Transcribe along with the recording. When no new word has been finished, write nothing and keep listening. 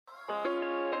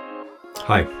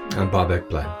Hi, I'm Bob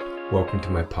Ekblad. Welcome to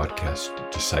my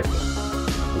podcast, Disciple,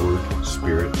 Word,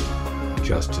 Spirit,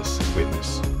 Justice,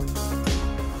 Witness.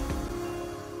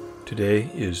 Today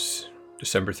is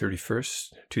December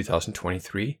 31st,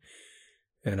 2023,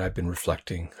 and I've been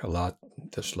reflecting a lot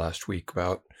this last week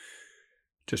about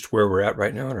just where we're at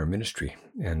right now in our ministry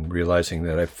and realizing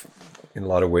that in a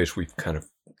lot of ways, we've kind of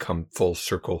come full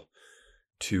circle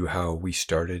to how we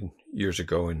started years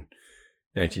ago in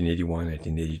 1981,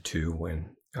 1982,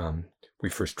 when we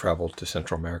first traveled to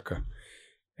Central America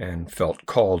and felt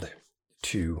called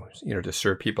to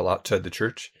serve people outside the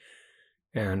church.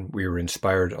 And we were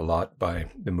inspired a lot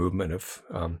by the movement of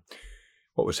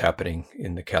what was happening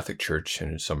in the Catholic Church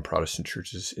and in some Protestant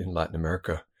churches in Latin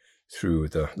America through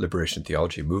the Liberation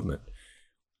theology movement.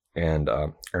 And I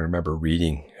remember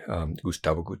reading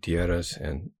Gustavo Gutierrez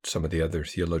and some of the other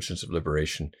theologians of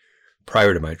liberation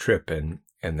prior to my trip, and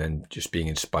then just being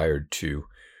inspired to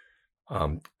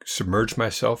submerge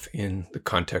myself in the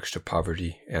context of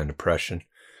poverty and oppression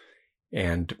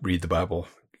and read the Bible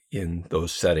in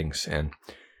those settings. And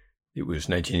it was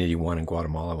 1981 in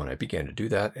Guatemala when I began to do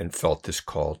that and felt this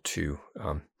call to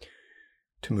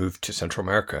move to Central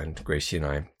America. And Gracie and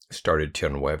I started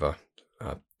Tierra Nueva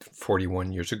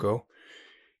 41 years ago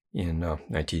in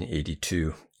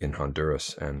 1982 in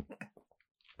Honduras. And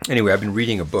anyway, I've been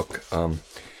reading a book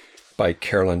by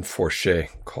Carolyn Forche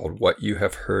called What You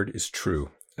Have Heard is True,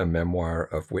 a memoir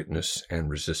of witness and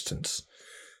resistance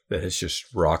that has just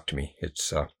rocked me.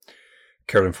 It's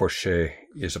Carolyn Forche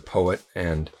is a poet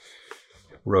and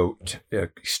wrote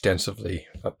extensively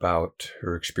about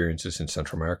her experiences in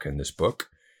Central America in this book,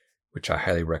 which I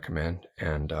highly recommend.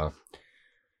 And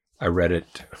I read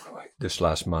it this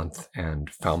last month and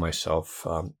found myself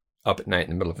up at night in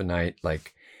the middle of the night,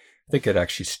 I think it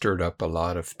actually stirred up a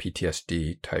lot of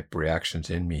PTSD type reactions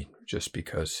in me just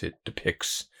because it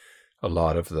depicts a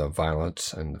lot of the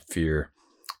violence and the fear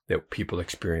that people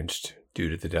experienced due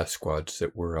to the death squads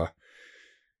that were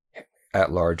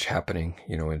at large happening,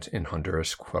 in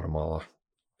Honduras, Guatemala,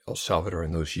 El Salvador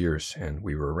in those years. And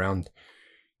we were around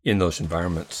in those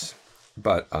environments.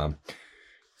 But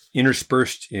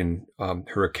interspersed in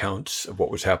her accounts of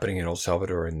what was happening in El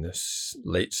Salvador in this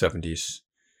late 70s,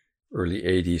 early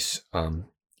 80s,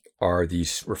 are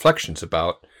these reflections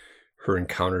about her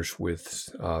encounters with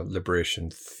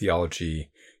liberation theology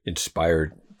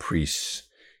inspired priests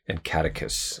and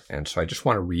catechists. And so I just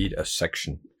want to read a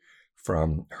section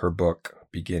from her book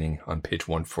beginning on page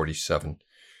 147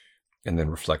 and then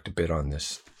reflect a bit on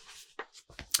this.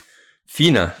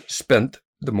 Fina spent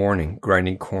the morning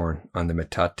grinding corn on the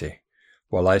metate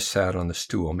while I sat on the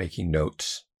stool making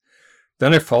notes.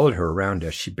 Then I followed her around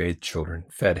as she bathed children,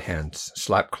 fed hens,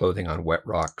 slapped clothing on wet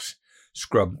rocks,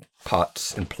 scrubbed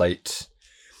pots and plates,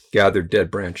 gathered dead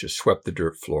branches, swept the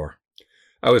dirt floor.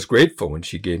 I was grateful when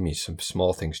she gave me some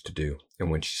small things to do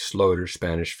and when she slowed her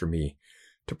Spanish for me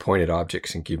to point at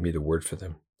objects and give me the word for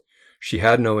them. She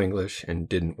had no English and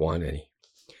didn't want any.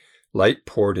 Light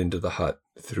poured into the hut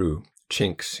through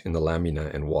chinks in the lamina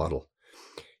and wattle.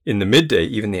 In the midday,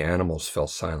 even the animals fell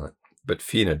silent, but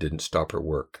Fina didn't stop her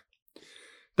work.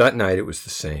 That night it was the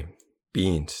same.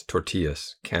 Beans,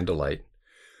 tortillas, candlelight.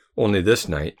 Only this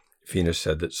night, Fina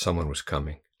said that someone was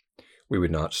coming. We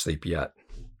would not sleep yet.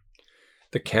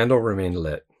 The candle remained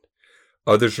lit.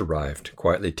 Others arrived,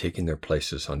 quietly taking their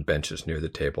places on benches near the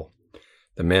table.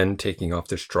 The men taking off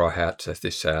their straw hats as they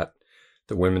sat,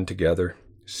 the women together,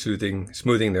 smoothing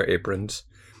their aprons.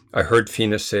 I heard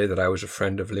Fina say that I was a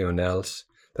friend of Lionel's,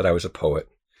 that I was a poet.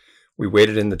 We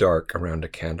waited in the dark around a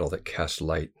candle that cast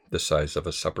light the size of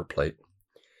a supper plate.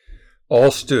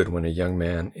 All stood when a young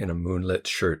man in a moonlit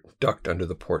shirt ducked under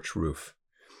the porch roof.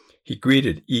 He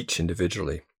greeted each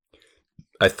individually.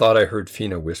 I thought I heard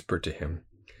Fina whisper to him,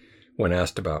 when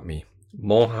asked about me,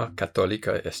 Monja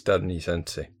Católica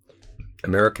Estadounidense,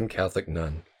 American Catholic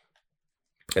nun.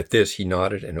 At this, he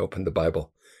nodded and opened the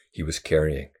Bible he was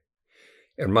carrying.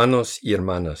 Hermanos y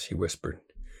hermanas, he whispered,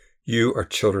 you are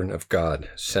children of God,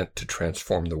 sent to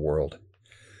transform the world.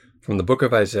 From the book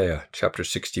of Isaiah, chapter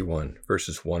 61,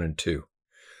 verses 1 and 2.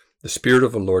 The Spirit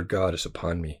of the Lord God is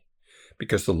upon me,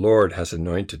 because the Lord has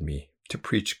anointed me to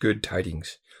preach good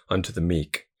tidings unto the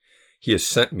meek. He has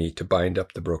sent me to bind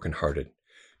up the brokenhearted,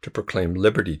 to proclaim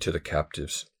liberty to the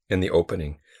captives, and the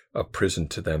opening of prison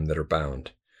to them that are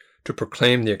bound, to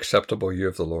proclaim the acceptable year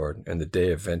of the Lord and the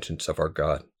day of vengeance of our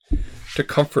God, to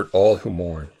comfort all who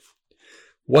mourn.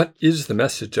 What is the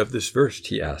message of this verse?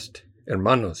 He asked.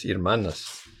 Hermanos y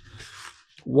hermanas.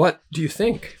 What do you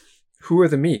think? Who are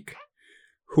the meek?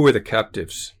 Who are the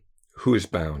captives? Who is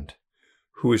bound?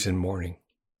 Who is in mourning?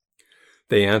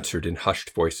 They answered in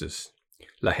hushed voices,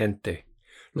 La gente,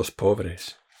 los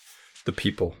pobres, the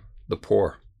people, the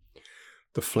poor.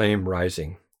 The flame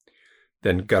rising,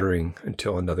 then guttering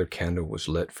until another candle was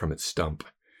lit from its stump.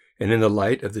 And in the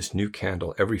light of this new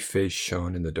candle, every face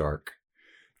shone in the dark.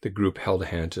 The group held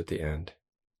hands at the end.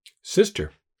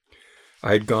 Sister.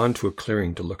 I had gone to a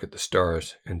clearing to look at the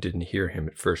stars and didn't hear him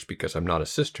at first because I'm not a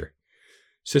sister.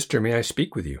 Sister, may I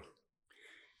speak with you?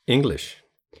 English.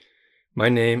 My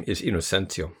name is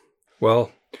Inocencio.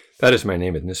 Well, that is my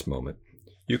name in this moment.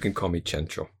 You can call me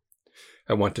Chencho.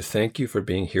 I want to thank you for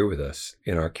being here with us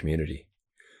in our community.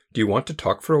 Do you want to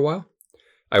talk for a while?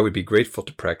 I would be grateful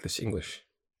to practice English.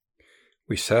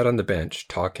 We sat on the bench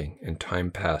talking, and time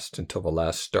passed until the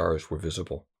last stars were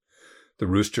visible. The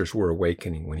roosters were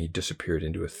awakening when he disappeared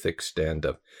into a thick stand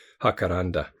of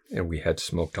jacaranda, and we had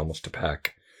smoked almost a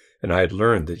pack. And I had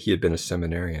learned that he had been a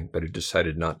seminarian, but had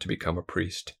decided not to become a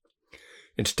priest.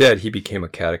 Instead, he became a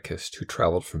catechist who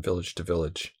traveled from village to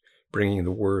village, bringing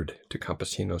the word to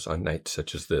campesinos on nights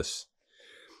such as this.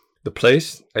 The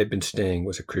place I had been staying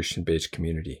was a Christian-based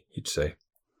community, he'd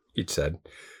said.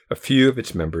 A few of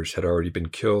its members had already been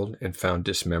killed and found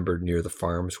dismembered near the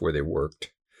farms where they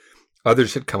worked.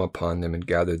 Others had come upon them and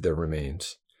gathered their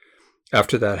remains.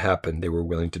 After that happened, they were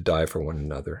willing to die for one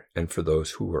another and for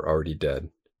those who were already dead.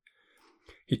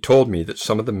 He told me that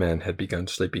some of the men had begun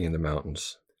sleeping in the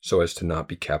mountains so as to not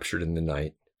be captured in the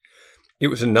night. It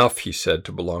was enough, he said,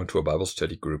 to belong to a Bible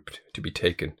study group to be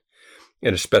taken,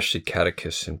 and especially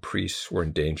catechists and priests were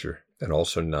in danger, and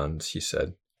also nuns, he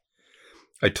said.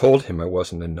 I told him I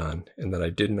wasn't a nun and that I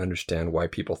didn't understand why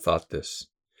people thought this.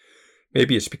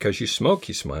 Maybe it's because you smoke,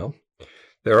 he smiled.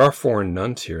 There are foreign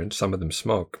nuns here, and some of them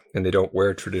smoke, and they don't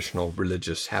wear traditional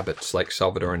religious habits like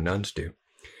Salvadoran nuns do.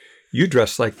 You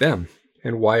dress like them,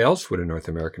 and why else would a North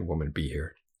American woman be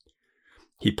here?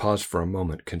 He paused for a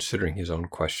moment, considering his own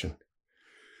question.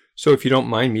 So if you don't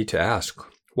mind me to ask,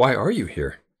 why are you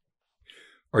here?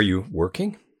 Are you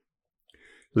working?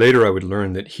 Later I would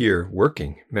learn that here,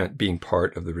 working, meant being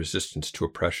part of the resistance to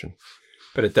oppression.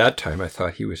 But at that time I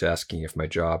thought he was asking if my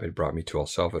job had brought me to El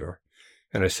Salvador.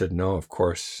 And I said no, of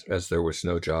course, as there was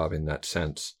no job in that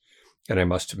sense. And I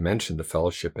must have mentioned the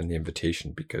fellowship and the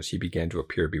invitation because he began to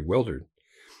appear bewildered,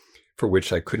 for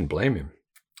which I couldn't blame him.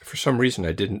 For some reason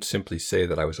I didn't simply say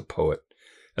that I was a poet,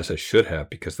 as I should have,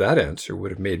 because that answer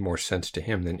would have made more sense to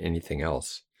him than anything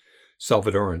else.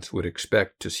 Salvadorans would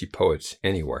expect to see poets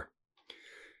anywhere.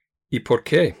 ¿Y por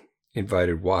qué?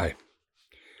 Invited why?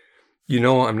 You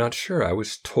know, I'm not sure. I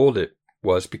was told it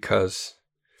was because...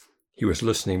 He was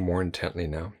listening more intently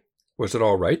now. Was it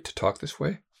all right to talk this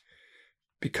way?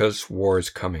 Because war is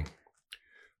coming.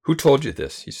 Who told you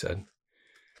this? He said.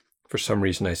 For some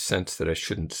reason I sensed that I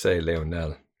shouldn't say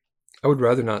Leonel. I would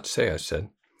rather not say, I said.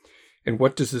 And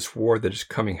what does this war that is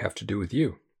coming have to do with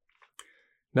you?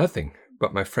 Nothing,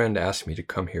 but my friend asked me to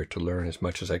come here to learn as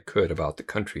much as I could about the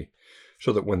country,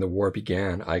 so that when the war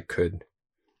began, I could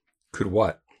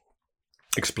what?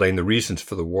 Explain the reasons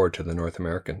for the war to the North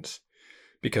Americans.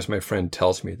 Because my friend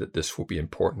tells me that this will be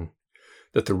important,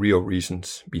 that the real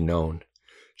reasons be known,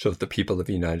 so that the people of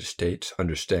the United States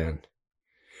understand.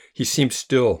 He seemed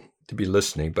still to be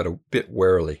listening, but a bit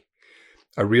warily.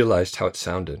 I realized how it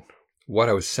sounded, what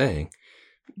I was saying,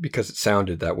 because it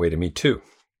sounded that way to me too.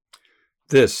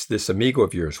 This amigo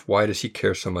of yours, why does he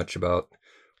care so much about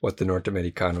what the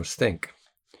Norteamericanos think?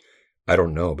 I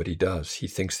don't know, but he does. He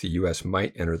thinks the U.S.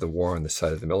 might enter the war on the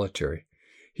side of the military.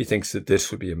 He thinks that this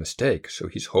would be a mistake, so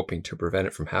he's hoping to prevent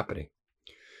it from happening.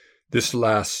 This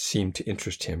last seemed to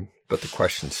interest him, but the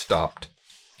question stopped.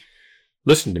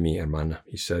 Listen to me, hermana,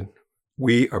 he said.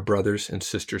 We are brothers and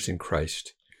sisters in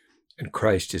Christ, and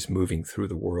Christ is moving through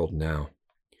the world now,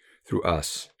 through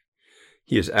us.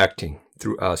 He is acting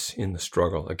through us in the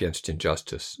struggle against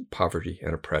injustice, poverty,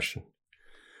 and oppression.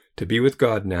 To be with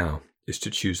God now is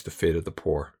to choose the fate of the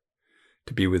poor,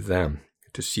 to be with them,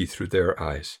 to see through their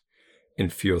eyes,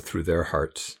 and feel through their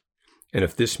hearts. And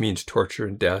if this means torture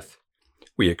and death,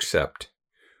 we accept.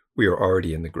 We are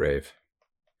already in the grave.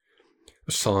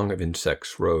 A song of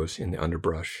insects rose in the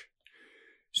underbrush.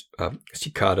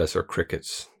 Cicadas or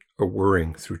crickets, or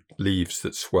whirring through leaves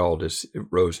that swelled as it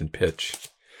rose in pitch.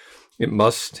 It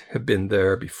must have been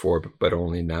there before, but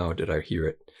only now did I hear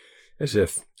it, as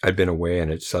if I'd been away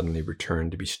and had suddenly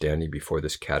returned to be standing before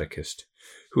this catechist,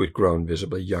 who had grown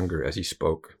visibly younger as he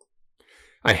spoke.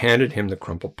 I handed him the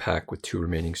crumpled pack with 2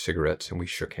 remaining cigarettes, and we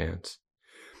shook hands.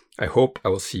 I hope I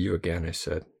will see you again, I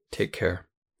said. Take care.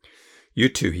 You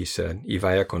too, he said. Y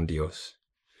vaya con Dios.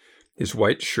 His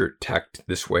white shirt tacked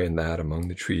this way and that among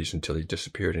the trees until he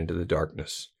disappeared into the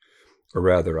darkness. Or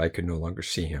rather, I could no longer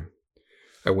see him.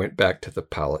 I went back to the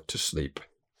pallet to sleep,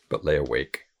 but lay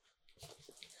awake.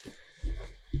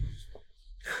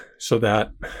 So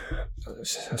that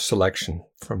selection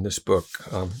from this book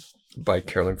by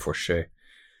Carolyn Forche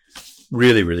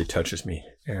really, really touches me.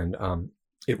 And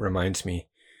it reminds me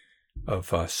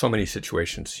of so many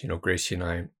situations. Gracie and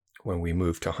I, when we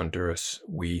moved to Honduras,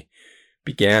 we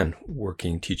began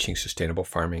working, teaching sustainable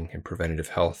farming and preventative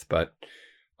health, but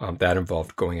that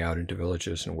involved going out into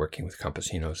villages and working with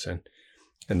campesinos.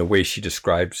 And the way she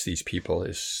describes these people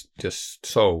is just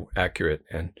so accurate,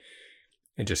 and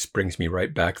it just brings me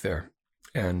right back there.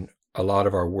 And a lot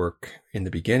of our work in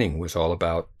the beginning was all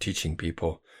about teaching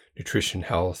people nutrition,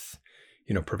 health,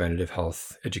 preventative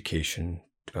health, education,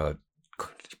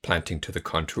 planting to the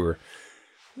contour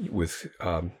with,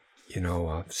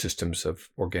 systems of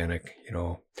organic,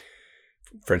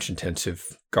 French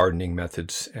intensive gardening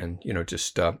methods. And,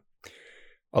 just a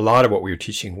lot of what we were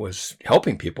teaching was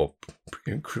helping people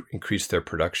increase their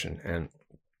production. And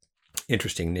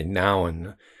interesting now,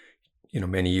 and,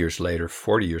 many years later,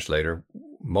 40 years later,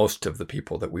 most of the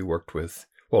people that we worked with,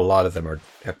 well, a lot of them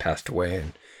have passed away,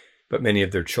 but many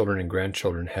of their children and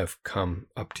grandchildren have come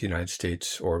up to the United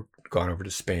States or gone over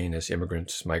to Spain as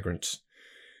immigrants, migrants.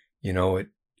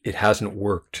 It hasn't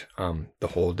worked. The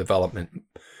whole development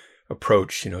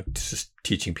approach, just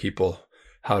teaching people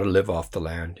how to live off the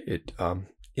land.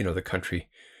 The country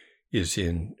is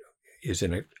in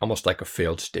almost like a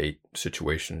failed state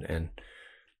situation, and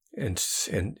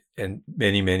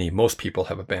most people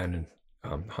have abandoned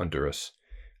Honduras.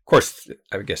 Of course,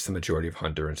 I guess the majority of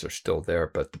Hondurans are still there,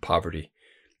 but the poverty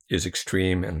is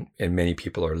extreme, and many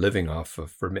people are living off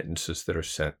of remittances that are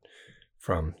sent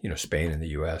from Spain and the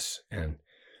U.S. And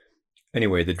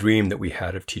anyway, the dream that we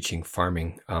had of teaching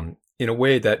farming, in a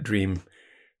way, that dream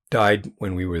died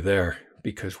when we were there,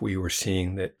 because we were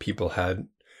seeing that people had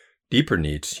deeper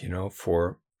needs,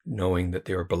 for knowing that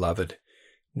they were beloved,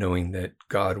 knowing that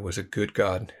God was a good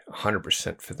God,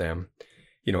 100% for them,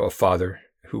 a father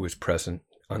who was present,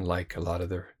 unlike a lot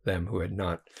of them who had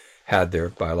not had their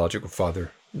biological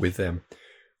father with them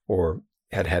or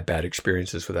had bad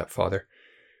experiences with that father.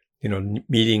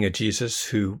 Meeting a Jesus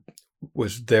who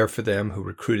was there for them, who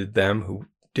recruited them, who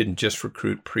didn't just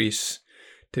recruit priests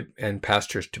and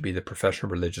pastors to be the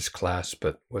professional religious class,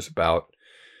 but was about,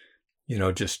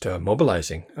 just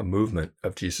mobilizing a movement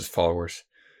of Jesus followers.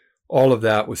 All of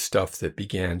that was stuff that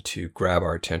began to grab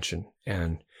our attention,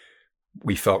 and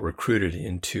we felt recruited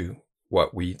into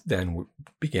what we then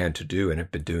began to do and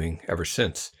have been doing ever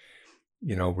since.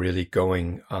 Really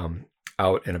going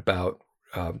out and about,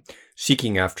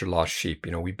 seeking after lost sheep.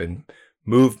 We've been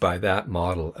moved by that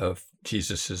model of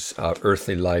Jesus's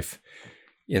earthly life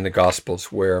in the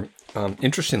Gospels, where,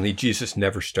 interestingly, Jesus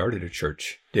never started a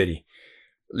church, did he?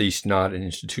 At least not an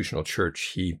institutional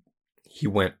church. He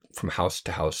went from house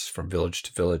to house, from village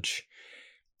to village.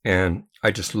 And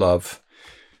I just love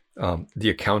the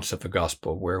accounts of the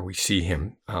Gospel where we see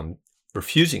him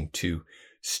refusing to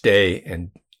stay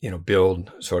and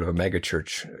build sort of a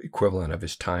megachurch equivalent of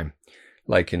his time,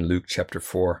 like in Luke chapter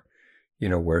 4,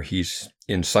 where he's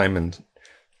in Simon's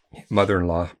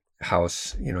mother-in-law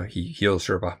house. He heals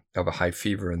her of a high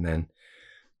fever, and then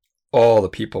all the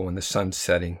people, when the sun's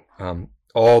setting,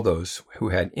 all those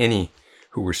who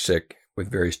were sick with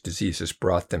various diseases,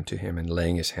 brought them to him, and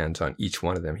laying his hands on each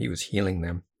one of them, he was healing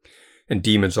them. And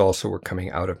demons also were coming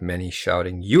out of many,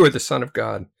 shouting, "You are the Son of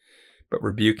God." But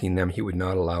rebuking them, he would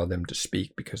not allow them to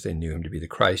speak, because they knew him to be the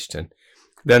Christ. And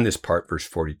then this part, verse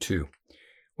 42.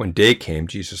 When day came,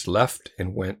 Jesus left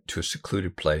and went to a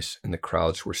secluded place, and the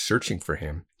crowds were searching for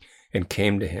him and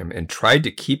came to him and tried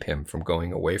to keep him from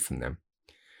going away from them.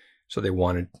 So they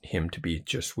wanted him to be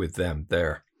just with them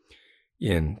there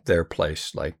in their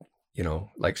place, like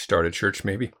start a church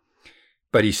maybe.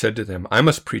 But he said to them, "I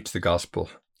must preach the gospel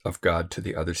of God to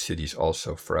the other cities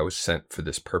also, for I was sent for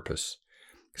this purpose."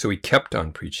 So he kept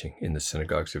on preaching in the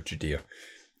synagogues of Judea.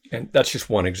 And that's just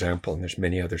one example. And there's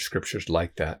many other scriptures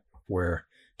like that, where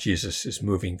Jesus is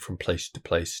moving from place to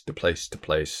place to place to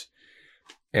place.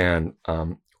 And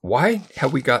why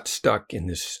have we got stuck in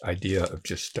this idea of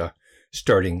just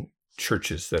starting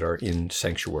churches that are in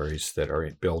sanctuaries, that are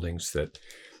in buildings, that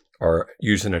are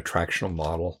using an attractional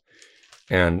model?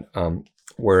 And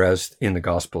whereas in the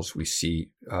Gospels we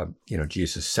see,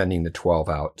 Jesus sending the 12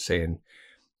 out, saying,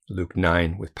 Luke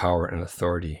 9, with power and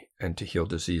authority, and to heal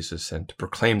diseases, and to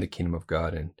proclaim the kingdom of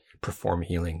God, and perform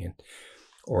healing.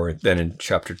 Or then in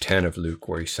chapter 10 of Luke,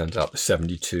 where he sends out the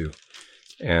 72,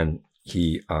 and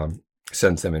he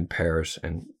sends them in pairs,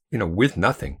 and with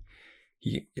nothing.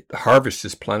 The harvest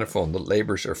is plentiful and the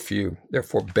laborers are few.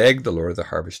 Therefore, beg the Lord of the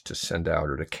harvest to send out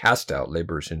or to cast out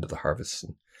laborers into the harvest.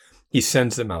 And he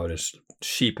sends them out as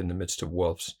sheep in the midst of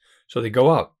wolves. So they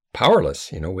go out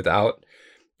powerless, without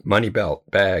money belt,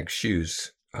 bag,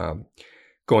 shoes,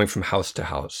 going from house to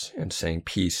house and saying,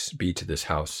 peace be to this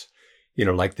house.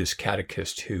 Like this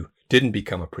catechist who didn't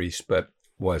become a priest, but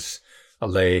was a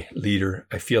lay leader.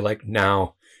 I feel like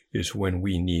now is when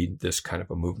we need this kind of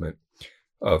a movement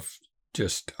of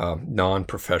just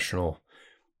non-professional,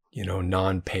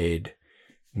 non-paid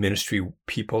ministry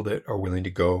people that are willing to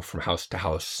go from house to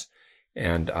house.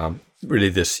 And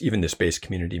really even this base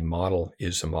community model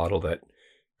is a model that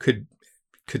could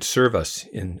serve us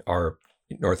in our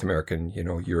North American,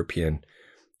 European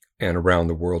and around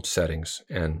the world settings.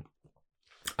 And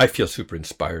I feel super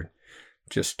inspired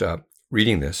just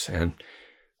reading this. And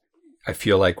I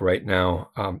feel like right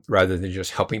now, rather than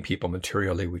just helping people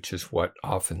materially, which is what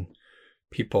often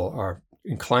people are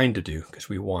inclined to do because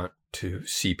we want to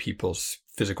see people's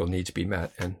physical needs be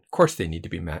met. And of course they need to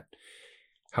be met.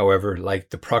 However, like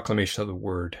the proclamation of the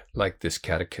word, like this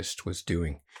catechist was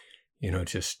doing,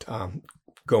 just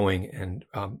going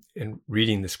and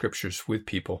reading the scriptures with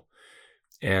people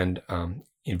and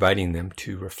inviting them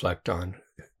to reflect on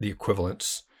the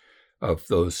equivalence of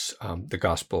those, the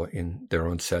gospel in their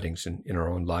own settings and in our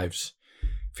own lives.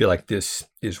 I feel like this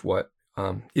is what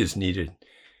is needed.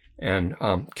 And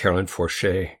Carolyn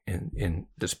Forche in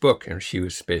this book, and she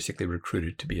was basically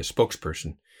recruited to be a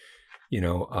spokesperson,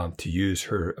 to use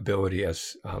her ability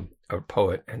as a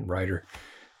poet and writer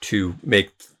to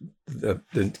make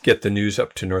get the news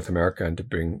up to North America and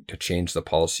to change the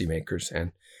policymakers.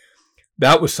 And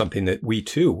that was something that we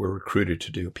too were recruited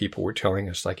to do. People were telling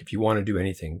us, like, if you want to do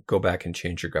anything, go back and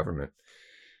change your government.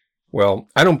 Well,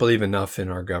 I don't believe enough in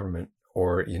our government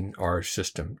or in our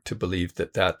system to believe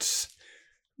that that's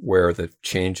where the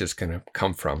change is going to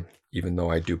come from, even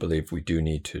though I do believe we do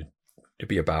need to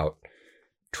be about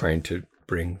trying to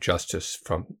bring justice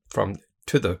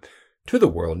to the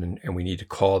world, and we need to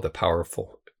call the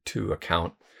powerful to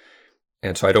account.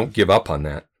 And so I don't give up on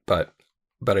that, but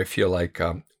I feel like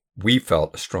we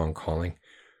felt a strong calling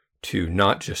to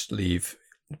not just leave,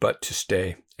 but to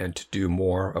stay and to do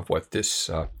more of what this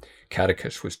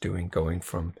catechist was doing, going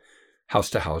from house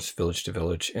to house, village to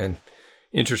village. And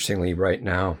interestingly, right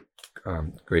now,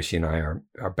 Gracie and I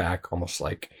are back almost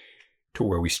like to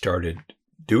where we started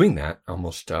doing that,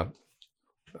 almost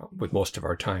with most of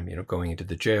our time, going into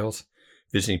the jails,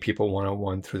 visiting people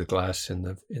one-on-one through the glass in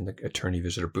the attorney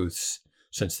visitor booths,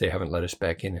 since they haven't let us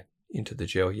back into the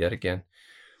jail yet again,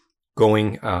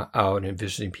 going out and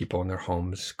visiting people in their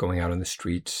homes, going out on the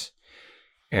streets.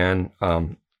 And,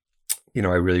 I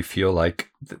really feel like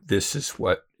this is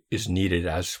what is needed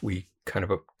as we kind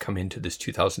of come into this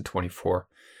 2024.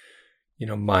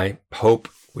 My hope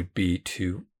would be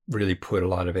to really put a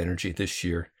lot of energy this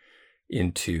year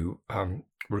into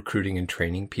recruiting and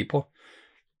training people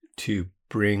to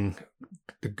bring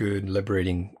the good,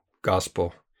 liberating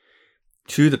gospel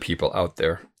to the people out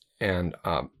there. And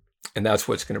that's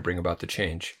what's going to bring about the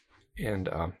change. And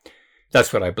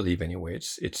that's what I believe anyway.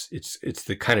 It's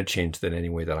the kind of change that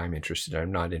anyway that I'm interested in.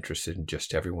 I'm not interested in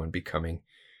just everyone becoming,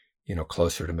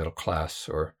 closer to middle class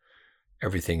or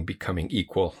everything becoming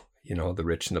equal, the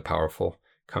rich and the powerful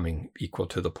coming equal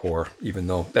to the poor, even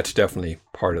though that's definitely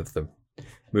part of the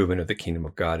movement of the kingdom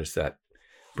of God, is that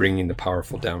bringing the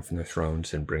powerful down from their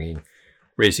thrones and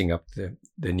raising up the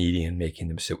needy and making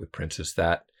them sit with princes.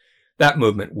 That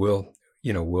movement will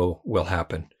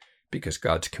happen because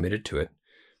God's committed to it.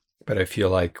 But I feel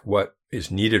like what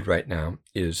is needed right now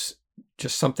is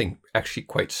just something actually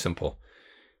quite simple,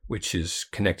 which is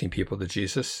connecting people to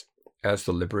Jesus as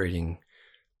the liberating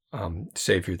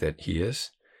Savior that he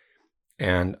is.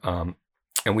 And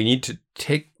we need to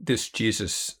take this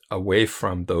Jesus away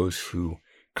from those who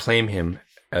claim him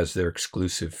as their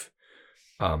exclusive,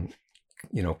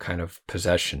 kind of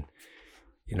possession.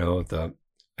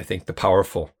 I think the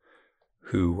powerful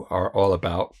who are all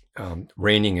about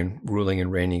reigning and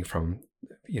ruling from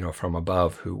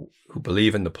above, who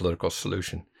believe in the political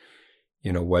solution,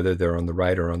 whether they're on the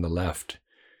right or on the left.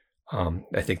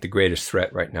 I think the greatest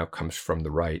threat right now comes from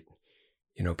the right,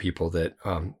 people that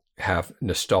have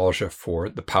nostalgia for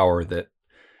the power that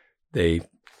they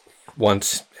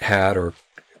once had or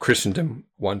Christendom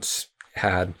once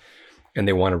had, and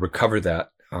they want to recover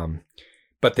that.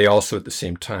 But they also at the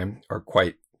same time are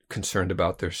quite concerned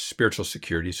about their spiritual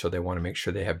security, so they want to make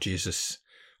sure they have Jesus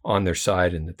on their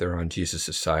side and that they're on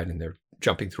Jesus's side and they're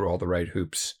jumping through all the right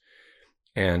hoops.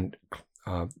 And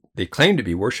they claim to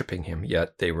be worshiping him,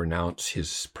 yet they renounce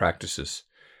his practices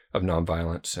of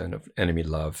nonviolence and of enemy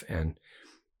love and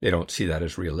they don't see that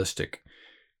as realistic.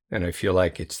 And I feel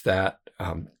like it's that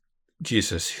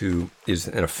Jesus who is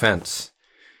an offense,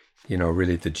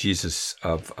 really the Jesus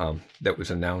of that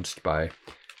was announced by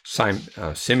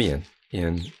Simeon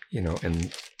and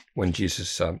when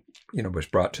Jesus was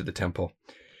brought to the temple,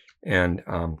 and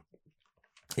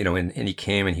and he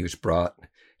came and he was brought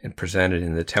and presented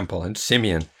in the temple, and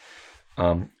Simeon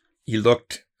he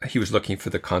was looking for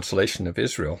the consolation of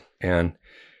Israel, and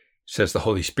says the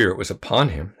Holy Spirit was upon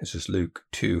him. This is Luke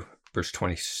 2 verse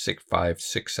 26, 5,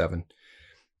 6, 7.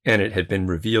 And it had been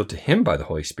revealed to him by the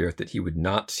Holy Spirit that he would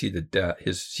not see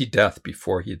death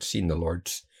before he had seen the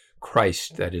Lord's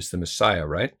Christ, that is the Messiah,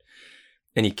 right?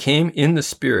 And he came in the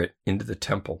Spirit into the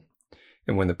temple.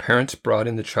 And when the parents brought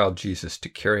in the child Jesus to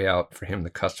carry out for him the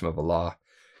custom of the law,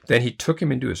 then he took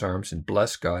him into his arms and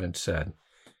blessed God and said,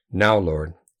 "Now,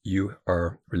 Lord, you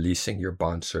are releasing your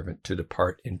bondservant to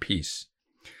depart in peace,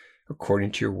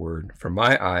 according to your word, for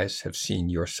my eyes have seen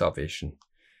your salvation,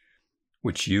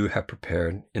 which you have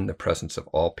prepared in the presence of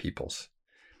all peoples,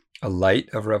 a light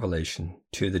of revelation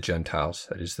to the Gentiles,"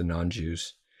 that is the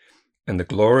non-Jews, "and the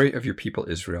glory of your people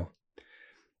Israel."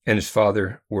 And his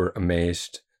father and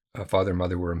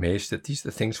mother were amazed at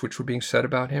the things which were being said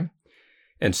about him.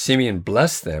 And Simeon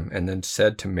blessed them and then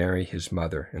said to Mary, his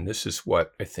mother, and this is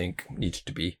what I think needs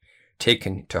to be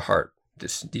taken to heart,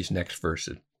 these next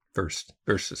verses.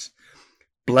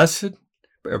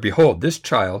 Behold, this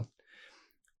child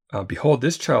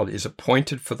is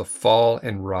appointed for the fall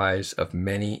and rise of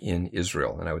many in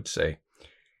Israel. And I would say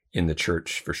in the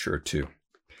church for sure too.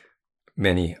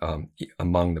 Many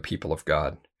among the people of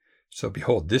God. So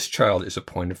behold, this child is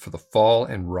appointed for the fall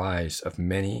and rise of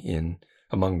many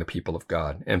among the people of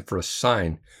God, and for a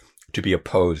sign to be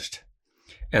opposed.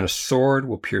 And a sword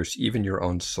will pierce even your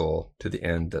own soul, to the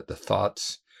end that the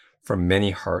thoughts from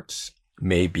many hearts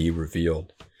may be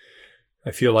revealed.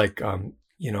 I feel like,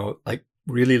 like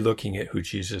really looking at who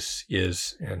Jesus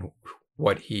is and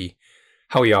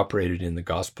how he operated in the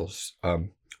Gospels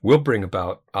will bring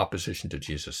about opposition to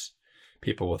Jesus.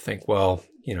 People will think, well,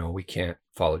 we can't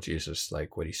follow Jesus,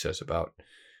 like what he says about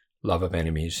love of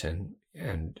enemies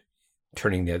and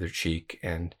turning the other cheek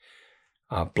and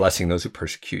blessing those who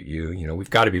persecute you. We've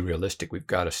got to be realistic. We've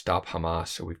got to stop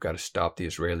Hamas, or we've got to stop the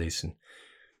Israelis, and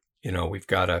we've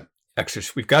got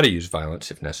to use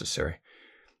violence if necessary.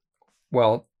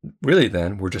 Well, really,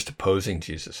 then we're just opposing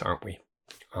Jesus, aren't we?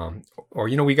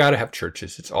 We got to have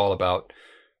churches. It's all about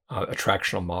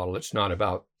attractional model. It's not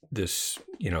about this,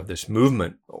 this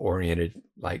movement-oriented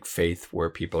like faith where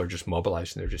people are just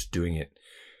mobilized and they're just doing it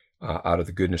out of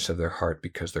the goodness of their heart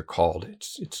because they're called.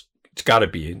 It's got to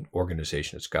be an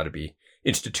organization. It's got to be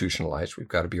institutionalized. We've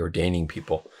got to be ordaining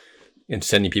people and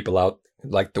sending people out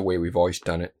like the way we've always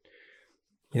done it.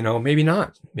 Maybe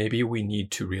not. Maybe we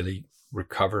need to really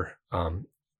recover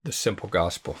the simple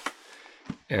gospel.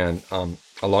 And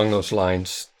along those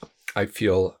lines, I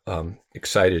feel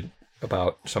excited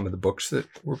about some of the books that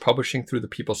we're publishing through the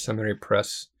People's Seminary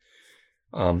Press.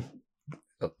 A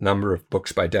number of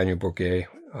books by Daniel Bourget.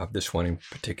 This one in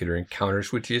particular,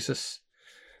 Encounters with Jesus,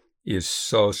 is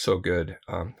so good,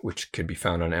 which can be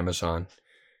found on Amazon.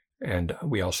 And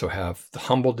we also have The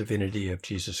Humble Divinity of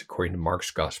Jesus According to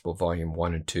Mark's Gospel, Volume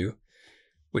 1 and 2,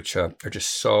 which are just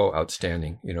so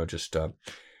outstanding,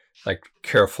 like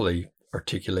carefully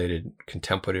articulated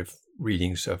contemplative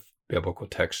readings of biblical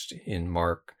text in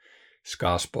Mark's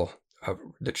Gospel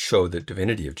that show the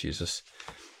divinity of Jesus.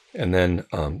 And then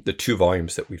the 2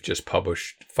 volumes that we've just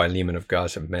published, Philemon of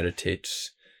Gaza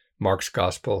meditates Mark's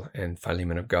Gospel, and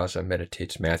Philemon of Gaza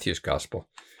meditates Matthew's Gospel.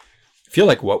 I feel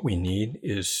like what we need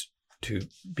is to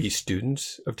be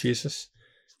students of Jesus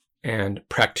and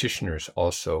practitioners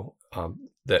also,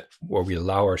 where we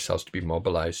allow ourselves to be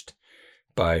mobilized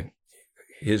by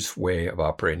his way of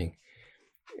operating.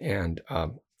 And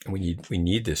we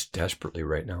need this desperately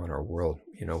right now in our world.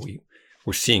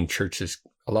 We're seeing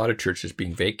a lot of churches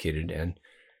being vacated, and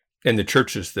the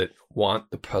churches that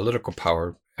want the political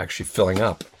power actually filling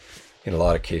up in a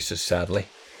lot of cases, sadly.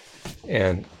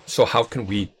 And so how can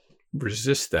we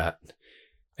resist that?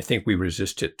 I think we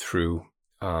resist it through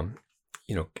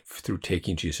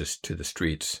taking Jesus to the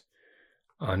streets.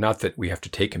 Not that we have to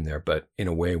take him there, but in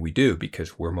a way we do,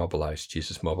 because we're mobilized.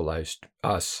 Jesus mobilized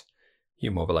us. He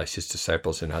mobilized his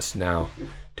disciples and us now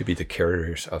to be the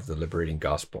carriers of the liberating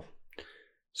gospel.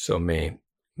 So may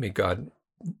God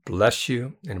bless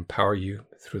you and empower you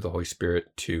through the Holy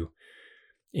Spirit to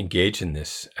engage in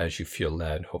this as you feel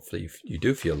led. Hopefully you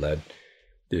do feel led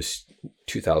this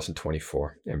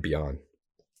 2024 and beyond.